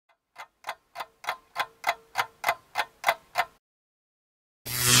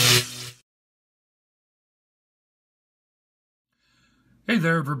Hey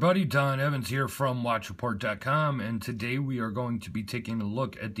there everybody, Don Evans here from WatchReport.com, and today we are going to be taking a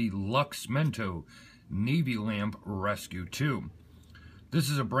look at the Luxmento Naylamp Rescue II. This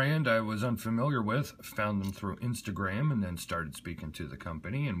is a brand I was unfamiliar with, found them through Instagram, and then started speaking to the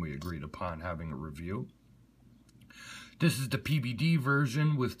company, and we agreed upon having a review. This is the PBD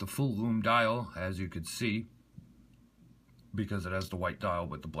version with the full lume dial, as you could see, because it has the white dial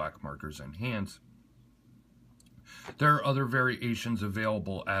with the black markers and hands. There are other variations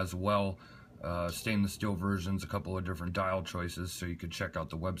available as well, stainless steel versions, a couple of different dial choices, so you could check out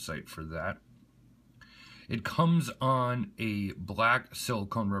the website for that. It comes on a black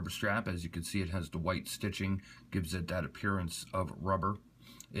silicone rubber strap. As you can see, it has the white stitching, gives it that appearance of rubber.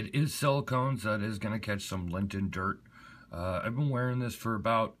 It is silicone, so it is going to catch some lint and dirt. I've been wearing this for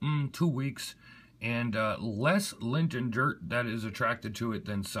about 2 weeks, and less lint and dirt that is attracted to it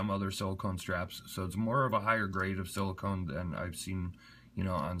than some other silicone straps. So it's more of a higher grade of silicone than I've seen,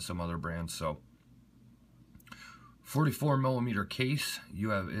 on some other brands. So 44mm case.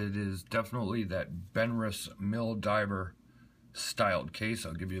 It is definitely that Benris Mill Diver styled case.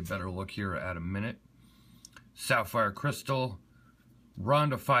 I'll give you a better look here at a minute. Sapphire crystal,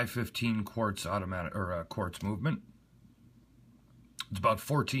 Ronda 515 quartz automatic or quartz movement. It's about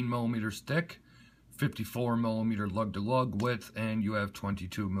 14mm thick. 54mm lug to lug width, and you have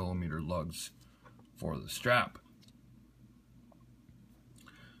 22mm lugs for the strap.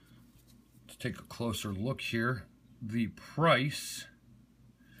 Let's take a closer look here. The price,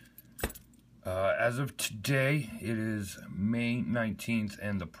 as of today, it is May 19th,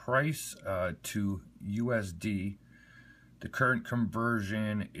 and the price to USD, the current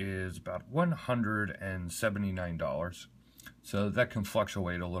conversion is about $179. So that can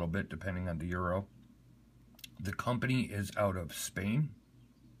fluctuate a little bit depending on the euro. The company is out of Spain.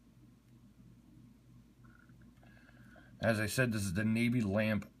 As I said, this is the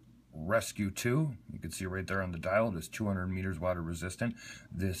Naylamp Rescue II. You can see right there on the dial, it is 200 meters water resistant.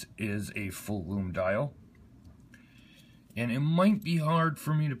 This is a full lume dial. And it might be hard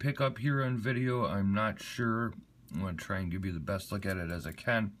for me to pick up here on video. I'm not sure. I'm going to try and give you the best look at it as I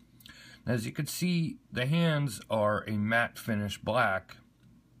can. As you can see, the hands are a matte finish black.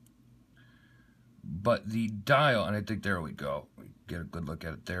 But the dial, and I think there we go. We get a good look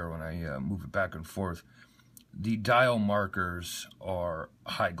at it there when I move it back and forth. The dial markers are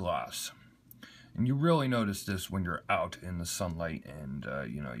high gloss. And you really notice this when you're out in the sunlight and,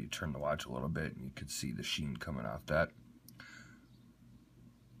 you turn the watch a little bit and you can see the sheen coming off that.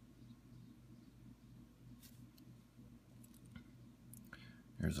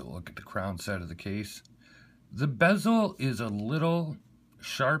 Here's a look at the crown side of the case. The bezel is a little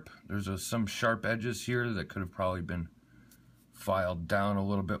sharp. There's some sharp edges here that could have probably been filed down a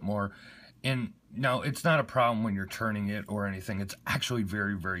little bit more. And now it's not a problem when you're turning it or anything. It's actually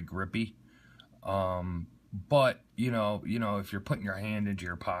very, very grippy. But if you're putting your hand into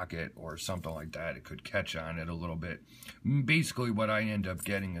your pocket or something like that, it could catch on it a little bit. Basically, what I end up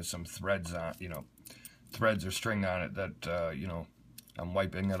getting is some threads on, threads or string on it that I'm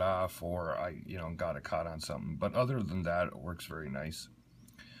wiping it off, or I got it caught on something. But other than that, it works very nice.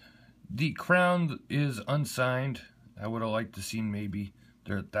 The crown is unsigned. I would have liked to see maybe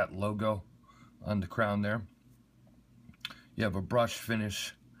that logo on the crown there. You have a brush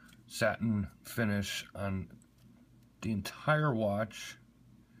finish, satin finish on the entire watch,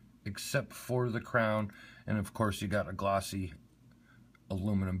 except for the crown. And of course, you got a glossy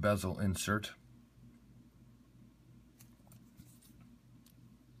aluminum bezel insert.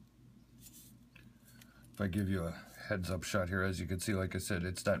 If I give you a heads-up shot here, as you can see, like I said,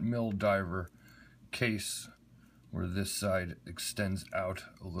 it's that mill diver case where this side extends out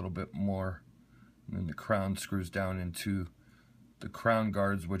a little bit more, and then the crown screws down into the crown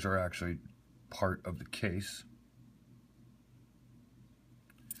guards, which are actually part of the case.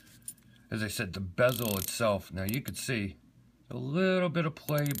 As I said, the bezel itself, now you can see a little bit of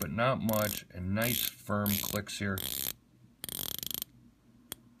play, but not much, and nice firm clicks here.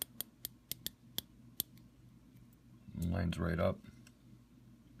 Lines right up.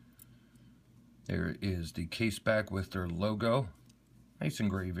 There is the case back with their logo. Nice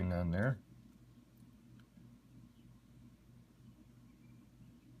engraving on there.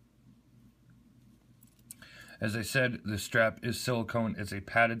 As I said, the strap is silicone. It's a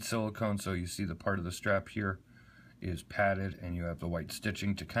padded silicone, so you see the part of the strap here is padded, and you have the white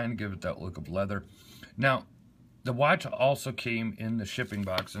stitching to kind of give it that look of leather. Now, the watch also came in the shipping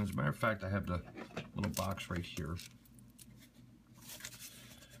box, and as a matter of fact, I have the little box right here.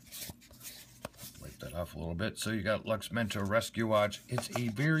 That off a little bit. So you got Luxmento Rescue watch. It's a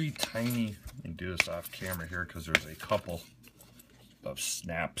very tiny, let me do this off camera here because there's a couple of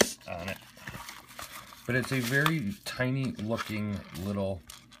snaps on it. But it's a very tiny looking little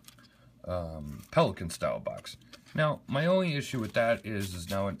Pelican style box. Now, my only issue with that is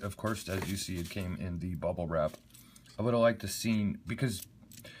now, of course, as you see, it came in the bubble wrap. I would have liked to see, because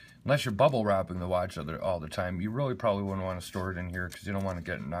unless you're bubble wrapping the watch all the time, you really probably wouldn't want to store it in here because you don't want to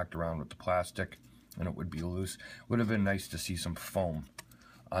get knocked around with the plastic and it would be loose. Would have been nice to see some foam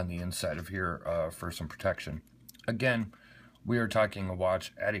on the inside of here for some protection. Again, we are talking a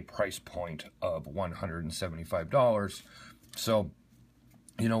watch at a price point of $175. So,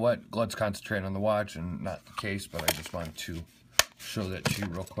 you know what? Let's concentrate on the watch and not the case, but I just wanted to show that to you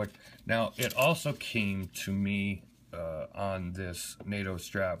real quick. Now, it also came to me on this NATO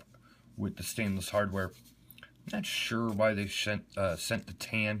strap with the stainless hardware. I'm not sure why they sent the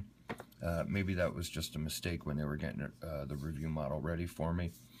tan. Maybe that was just a mistake when they were getting the review model ready for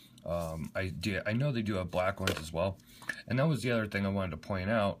me. I know they do have black ones as well, and that was the other thing I wanted to point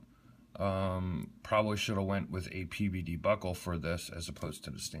out. Probably should have went with a PVD buckle for this as opposed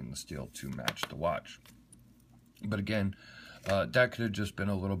to the stainless steel to match the watch. But again, that could have just been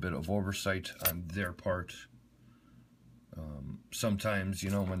a little bit of oversight on their part. Sometimes, you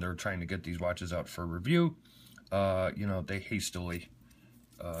know, when they're trying to get these watches out for review, you know, they hastily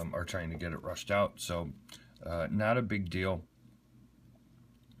are trying to get it rushed out. So, not a big deal.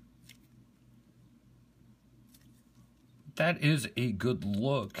 That is a good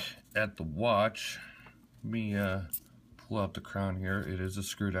look at the watch. Let me pull out the crown here. It is a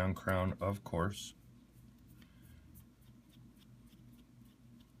screw down crown, of course.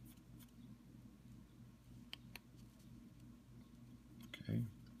 Okay.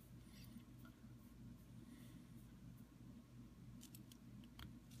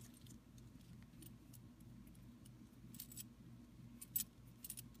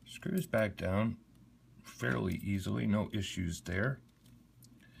 Screws back down fairly easily, no issues there.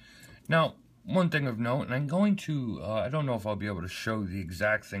 Now, one thing of note, and I'm going to, I don't know if I'll be able to show the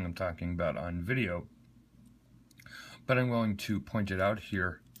exact thing I'm talking about on video, but I'm going to point it out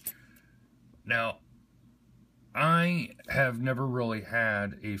here. Now, I have never really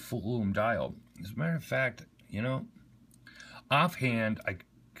had a full lume dial. As a matter of fact, you know, offhand, I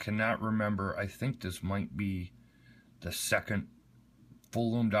cannot remember. I think this might be the second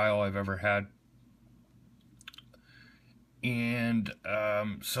full lume dial I've ever had. And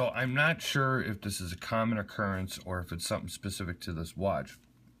so I'm not sure if this is a common occurrence or if it's something specific to this watch.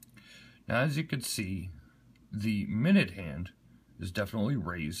 Now, as you can see, the minute hand is definitely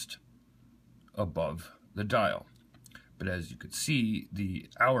raised above the dial. But as you can see, the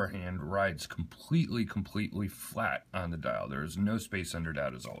hour hand rides completely flat on the dial. There is no space under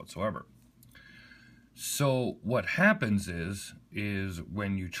that at all whatsoever. So what happens is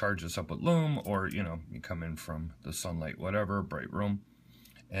when you charge this up with lume, or, you know, you come in from the sunlight, whatever, bright room,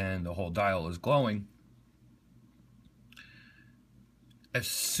 and the whole dial is glowing, as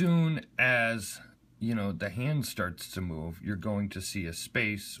soon as, you know, the hand starts to move, you're going to see a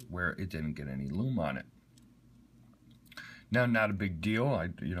space where it didn't get any lume on it. Now, not a big deal.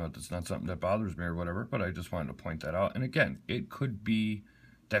 You know, it's not something that bothers me or whatever, but I just wanted to point that out. And again, it could be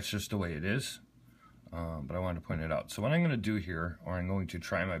that's just the way it is. But I wanted to point it out. So what I'm going to do here, or I'm going to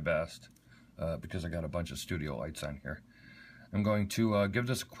try my best, because I got a bunch of studio lights on here, I'm going to give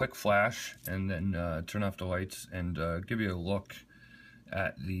this a quick flash and then turn off the lights and give you a look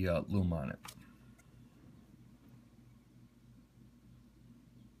at the lume on it.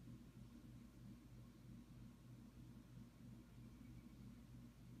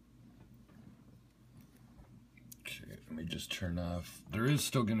 Okay, let me just turn off. There is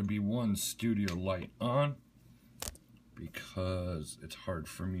still going to be one studio light on because it's hard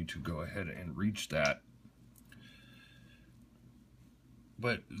for me to go ahead and reach that.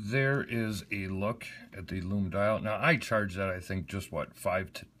 But there is a look at the lume dial. Now, I charged that, I think, just, what,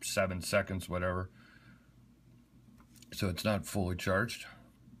 5 to 7 seconds, whatever. So it's not fully charged.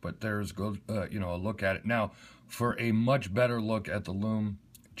 But there's, you know, a look at it. Now, for a much better look at the lume,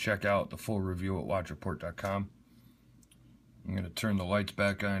 check out the full review at watchreport.com. I'm going to turn the lights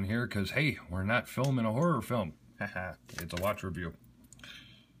back on here because, hey, we're not filming a horror film. Haha, it's a watch review.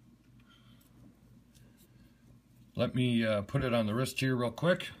 Let me put it on the wrist here real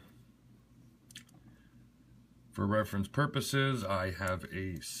quick. For reference purposes, I have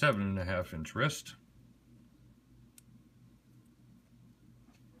a 7.5-inch wrist.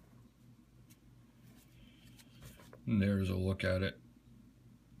 And there's a look at it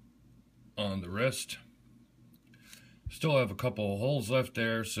on the wrist. Still have a couple of holes left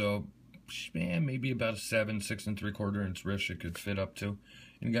there, so maybe about a 6 3/4 inch wrist it could fit up to.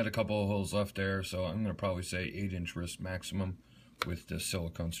 And got a couple of holes left there, so I'm going to probably say 8-inch wrist maximum with the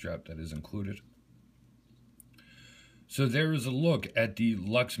silicone strap that is included. So there is a look at the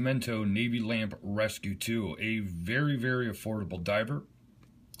Luxmento Naylamp Rescue II, a very, very affordable diver.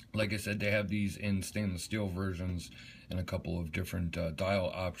 Like I said, they have these in stainless steel versions and a couple of different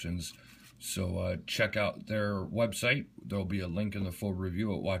dial options. So check out their website. There'll be a link in the full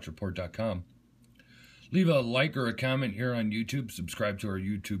review at watchreport.com. Leave a like or a comment here on YouTube. Subscribe to our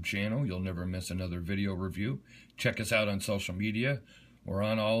YouTube channel. You'll never miss another video review. Check us out on social media. We're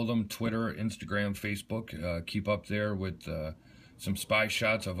on all of them: Twitter, Instagram, Facebook. Keep up there with some spy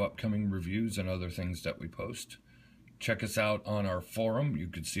shots of upcoming reviews and other things that we post. Check us out on our forum. You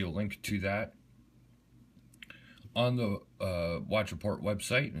could see a link to that on the Watch Report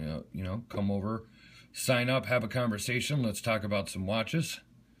website. Come over, sign up, have a conversation. Let's talk about some watches.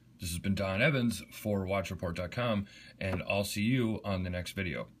 This has been Don Evans for watchreport.com, and I'll see you on the next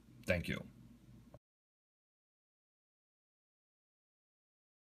video. Thank you.